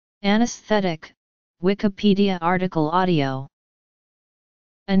Anesthetic, Wikipedia article audio.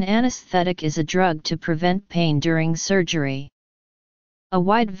 An anesthetic is a drug to prevent pain during surgery. A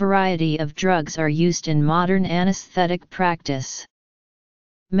wide variety of drugs are used in modern anesthetic practice.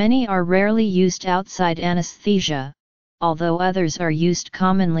 Many are rarely used outside anesthesia, although others are used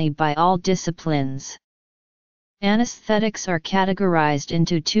commonly by all disciplines. Anesthetics are categorized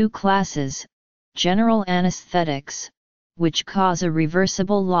into two classes: general anesthetics, which cause a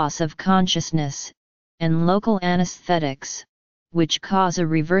reversible loss of consciousness, and local anesthetics, which cause a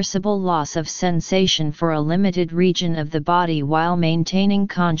reversible loss of sensation for a limited region of the body while maintaining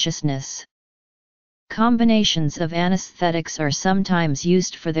consciousness. Combinations of anesthetics are sometimes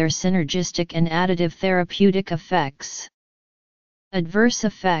used for their synergistic and additive therapeutic effects. Adverse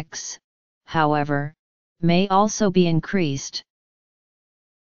effects, however, may also be increased.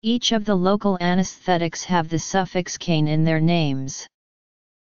 Each of the local anesthetics have the suffix "cane" in their names.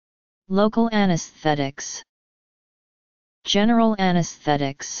 Local anesthetics. General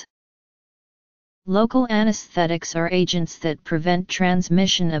anesthetics. Local anesthetics are agents that prevent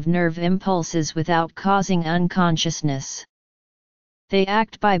transmission of nerve impulses without causing unconsciousness. They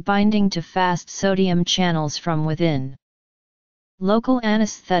act by binding to fast sodium channels from within. Local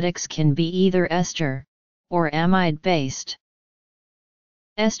anesthetics can be either ester or amide-based.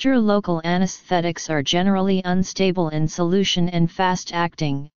 Ester local anesthetics are generally unstable in solution and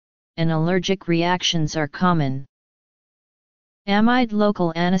fast-acting, and allergic reactions are common. Amide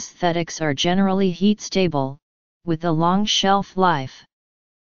local anesthetics are generally heat-stable, with a long shelf life.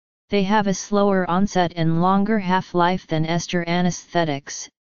 They have a slower onset and longer half-life than ester anesthetics,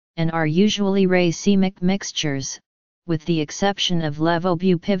 and are usually racemic mixtures, with the exception of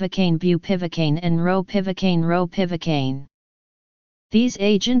levobupivacaine and ropivacaine. These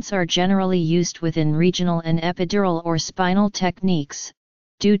agents are generally used within regional and epidural or spinal techniques,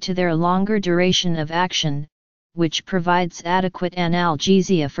 due to their longer duration of action, which provides adequate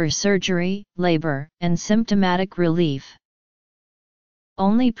analgesia for surgery, labor, and symptomatic relief.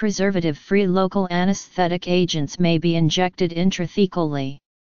 Only preservative-free local anesthetic agents may be injected intrathecally.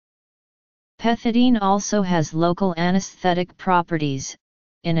 Pethidine also has local anesthetic properties,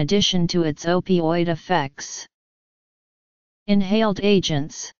 in addition to its opioid effects. Inhaled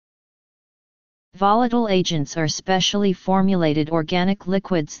agents. Volatile agents are specially formulated organic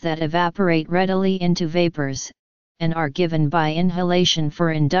liquids that evaporate readily into vapors, and are given by inhalation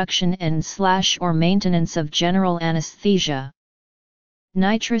for induction and/or maintenance of general anesthesia.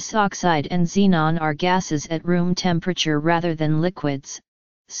 Nitrous oxide and xenon are gases at room temperature rather than liquids,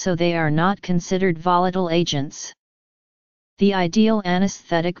 so they are not considered volatile agents. The ideal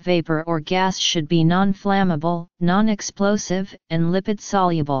anesthetic vapor or gas should be non-flammable, non-explosive, and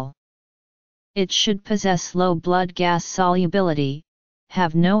lipid-soluble. It should possess low blood gas solubility,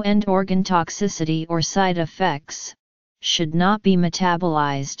 have no end organ toxicity or side effects, should not be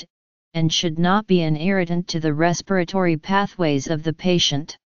metabolized, and should not be an irritant to the respiratory pathways of the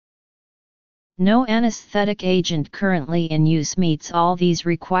patient. No anesthetic agent currently in use meets all these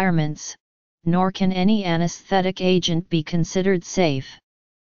requirements, nor can any anesthetic agent be considered safe.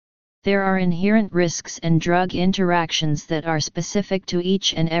 There are inherent risks and drug interactions that are specific to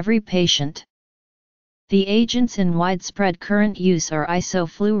each and every patient. The agents in widespread current use are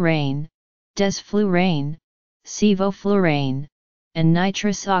isoflurane, desflurane, sevoflurane, and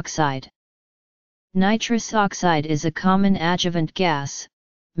nitrous oxide. Nitrous oxide is a common adjuvant gas,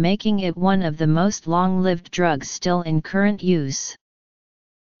 making it one of the most long-lived drugs still in current use.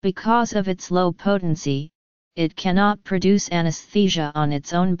 Because of its low potency, it cannot produce anesthesia on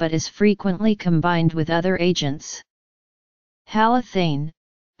its own but is frequently combined with other agents. Halothane,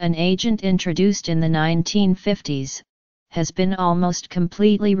 an agent introduced in the 1950s, has been almost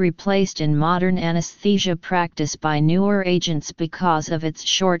completely replaced in modern anesthesia practice by newer agents because of its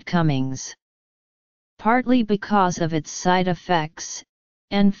shortcomings. Partly because of its side effects,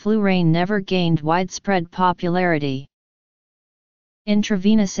 enflurane never gained widespread popularity.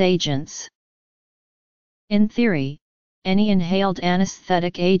 Intravenous agents. In theory, any inhaled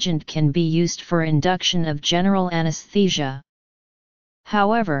anesthetic agent can be used for induction of general anesthesia.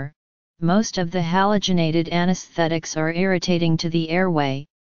 However, most of the halogenated anesthetics are irritating to the airway,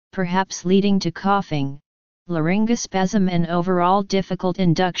 perhaps leading to coughing, laryngospasm and overall difficult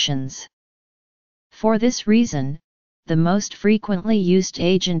inductions. For this reason, the most frequently used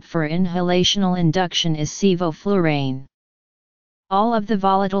agent for inhalational induction is sevoflurane. All of the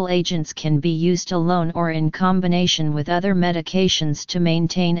volatile agents can be used alone or in combination with other medications to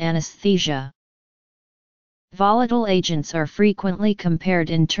maintain anesthesia. Volatile agents are frequently compared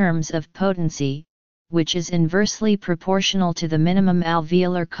in terms of potency, which is inversely proportional to the minimum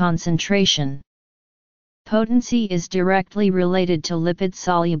alveolar concentration. Potency is directly related to lipid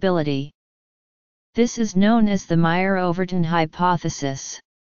solubility. This is known as the Meyer-Overton hypothesis.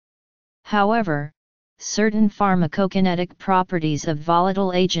 However, certain pharmacokinetic properties of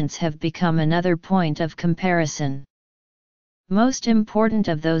volatile agents have become another point of comparison. Most important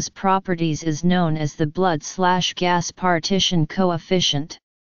of those properties is known as the blood/gas partition coefficient.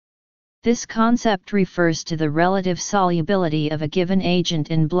 This concept refers to the relative solubility of a given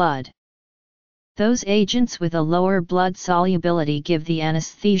agent in blood. Those agents with a lower blood solubility give the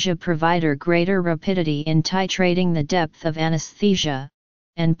anesthesia provider greater rapidity in titrating the depth of anesthesia,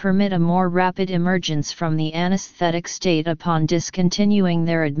 and permit a more rapid emergence from the anesthetic state upon discontinuing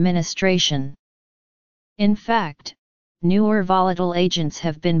their administration. In fact, newer volatile agents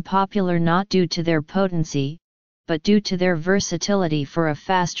have been popular not due to their potency, but due to their versatility for a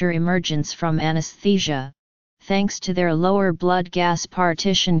faster emergence from anesthesia, thanks to their lower blood-gas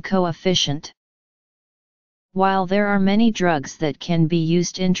partition coefficient. While there are many drugs that can be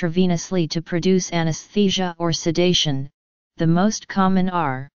used intravenously to produce anesthesia or sedation, the most common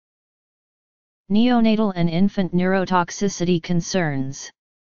are neonatal and infant neurotoxicity concerns.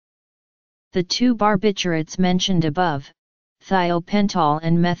 The two barbiturates mentioned above, thiopental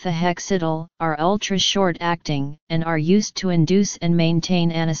and methohexital, are ultra-short-acting and are used to induce and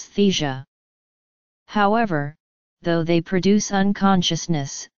maintain anesthesia. However, though they produce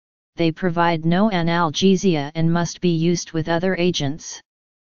unconsciousness, they provide no analgesia and must be used with other agents.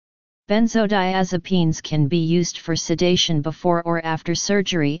 Benzodiazepines can be used for sedation before or after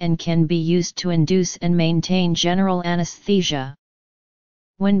surgery and can be used to induce and maintain general anesthesia.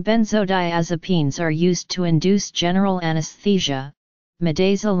 When benzodiazepines are used to induce general anesthesia,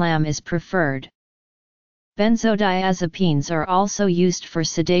 midazolam is preferred. Benzodiazepines are also used for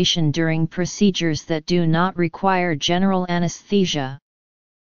sedation during procedures that do not require general anesthesia.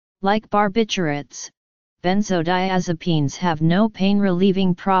 Like barbiturates, benzodiazepines have no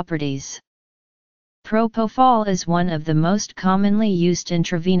pain-relieving properties. Propofol is one of the most commonly used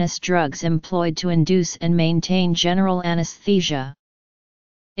intravenous drugs employed to induce and maintain general anesthesia.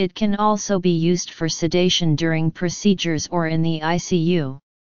 It can also be used for sedation during procedures or in the ICU.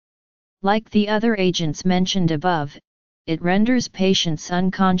 Like the other agents mentioned above, it renders patients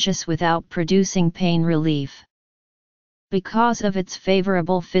unconscious without producing pain relief. Because of its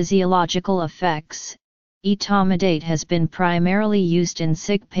favorable physiological effects, etomidate has been primarily used in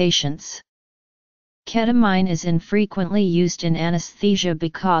sick patients. Ketamine is infrequently used in anesthesia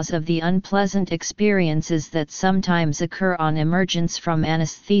because of the unpleasant experiences that sometimes occur on emergence from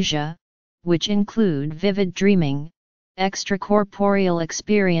anesthesia, which include vivid dreaming, extracorporeal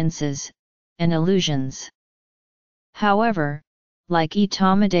experiences, and illusions. However, like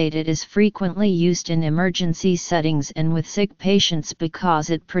etomidate, it is frequently used in emergency settings and with sick patients because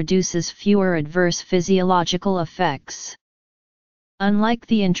it produces fewer adverse physiological effects. Unlike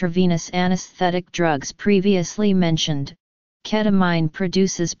the intravenous anesthetic drugs previously mentioned, ketamine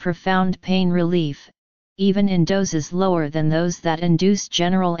produces profound pain relief, even in doses lower than those that induce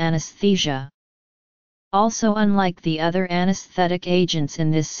general anesthesia. Also, unlike the other anesthetic agents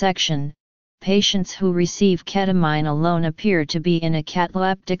in this section, patients who receive ketamine alone appear to be in a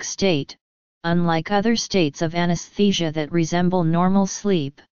cataleptic state, unlike other states of anesthesia that resemble normal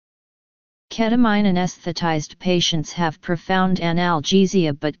sleep. Ketamine anesthetized patients have profound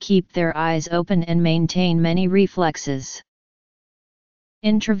analgesia but keep their eyes open and maintain many reflexes.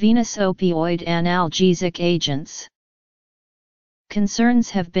 Intravenous opioid analgesic agents. Concerns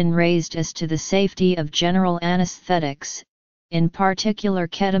have been raised as to the safety of general anesthetics, in particular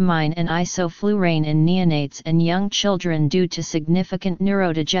ketamine and isoflurane in neonates and young children due to significant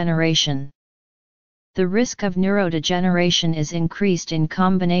neurodegeneration. The risk of neurodegeneration is increased in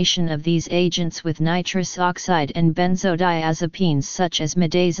combination of these agents with nitrous oxide and benzodiazepines such as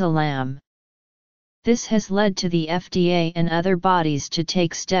midazolam. This has led to the FDA and other bodies to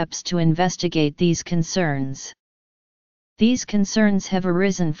take steps to investigate these concerns. These concerns have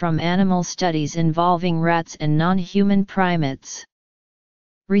arisen from animal studies involving rats and non-human primates.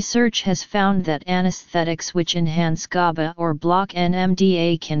 Research has found that anesthetics which enhance GABA or block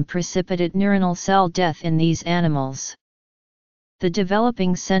NMDA can precipitate neuronal cell death in these animals. The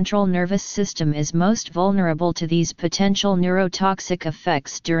developing central nervous system is most vulnerable to these potential neurotoxic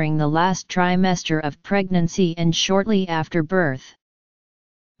effects during the last trimester of pregnancy and shortly after birth.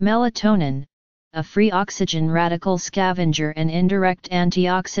 Melatonin, a free oxygen radical scavenger and indirect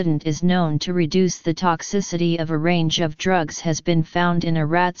antioxidant, is known to reduce the toxicity of a range of drugs. Has been found in a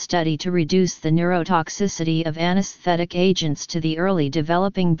rat study to reduce the neurotoxicity of anesthetic agents to the early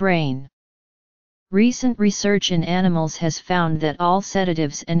developing brain. Recent research in animals has found that all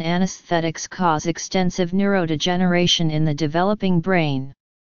sedatives and anesthetics cause extensive neurodegeneration in the developing brain.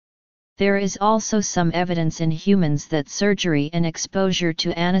 There is also some evidence in humans that surgery and exposure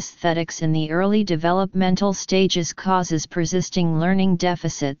to anesthetics in the early developmental stages causes persisting learning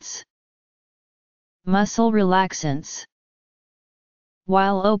deficits. Muscle relaxants.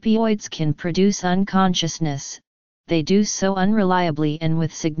 While opioids can produce unconsciousness, they do so unreliably and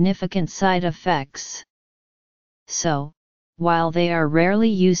with significant side effects. So, while they are rarely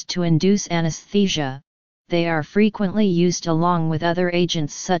used to induce anesthesia, they are frequently used along with other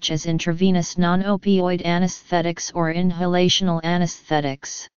agents such as intravenous non-opioid anesthetics or inhalational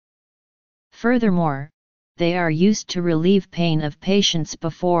anesthetics. Furthermore, they are used to relieve pain of patients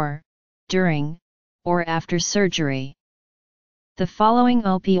before, during, or after surgery. The following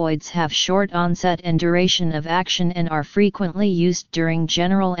opioids have short onset and duration of action and are frequently used during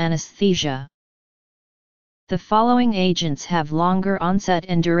general anesthesia. The following agents have longer onset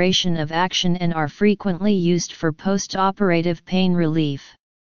and duration of action and are frequently used for post-operative pain relief.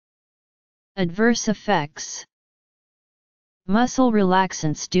 Adverse effects. Muscle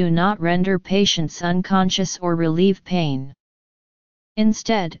relaxants do not render patients unconscious or relieve pain.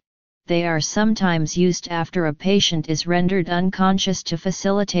 Instead, they are sometimes used after a patient is rendered unconscious to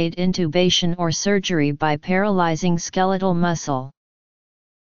facilitate intubation or surgery by paralyzing skeletal muscle.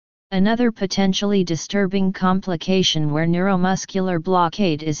 Another potentially disturbing complication where neuromuscular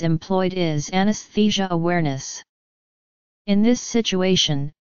blockade is employed is anesthesia awareness. In this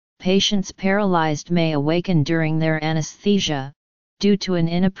situation, patients paralyzed may awaken during their anesthesia, due to an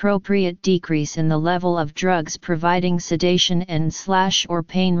inappropriate decrease in the level of drugs providing sedation and/or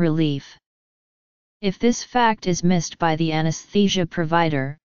pain relief. If this fact is missed by the anesthesia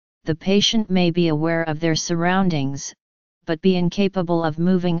provider, the patient may be aware of their surroundings, but be incapable of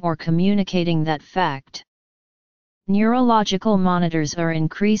moving or communicating that fact. Neurological monitors are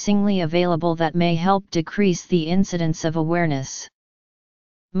increasingly available that may help decrease the incidence of awareness.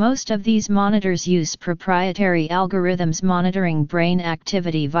 Most of these monitors use proprietary algorithms monitoring brain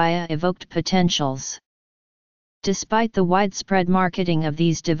activity via evoked potentials. Despite the widespread marketing of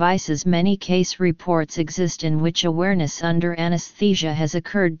these devices, many case reports exist in which awareness under anesthesia has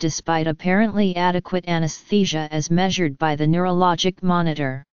occurred despite apparently adequate anesthesia as measured by the neurologic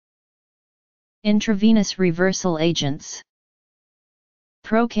monitor. Intravenous reversal agents.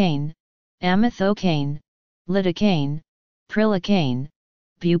 Procaine, amitrocaine, lidocaine, prilocaine,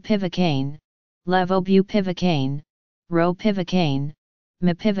 bupivacaine, levobupivacaine, ropivacaine,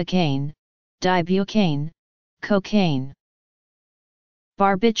 mepivacaine, dibucaine, cocaine.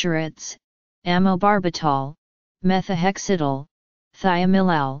 Barbiturates, amobarbital, methohexital,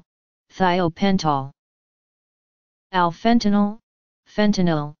 thiamylal, thiopental. Alfentanil,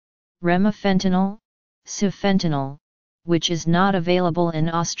 fentanyl, remifentanil, sufentanil, which is not available in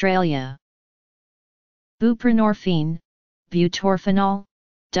Australia. Buprenorphine, butorphanol,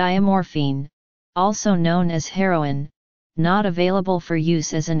 diamorphine, also known as heroin, not available for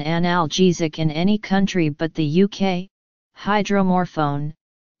use as an analgesic in any country but the UK, hydromorphone,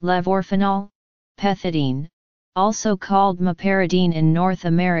 levorphanol, pethidine, also called meperidine in North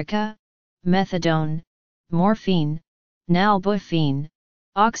America, methadone, morphine, nalbuphine,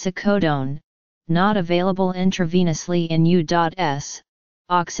 oxycodone, not available intravenously in U.S.,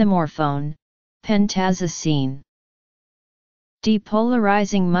 oxymorphone, pentazocine.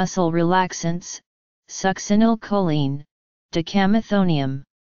 Depolarizing muscle relaxants, succinylcholine, decamethonium.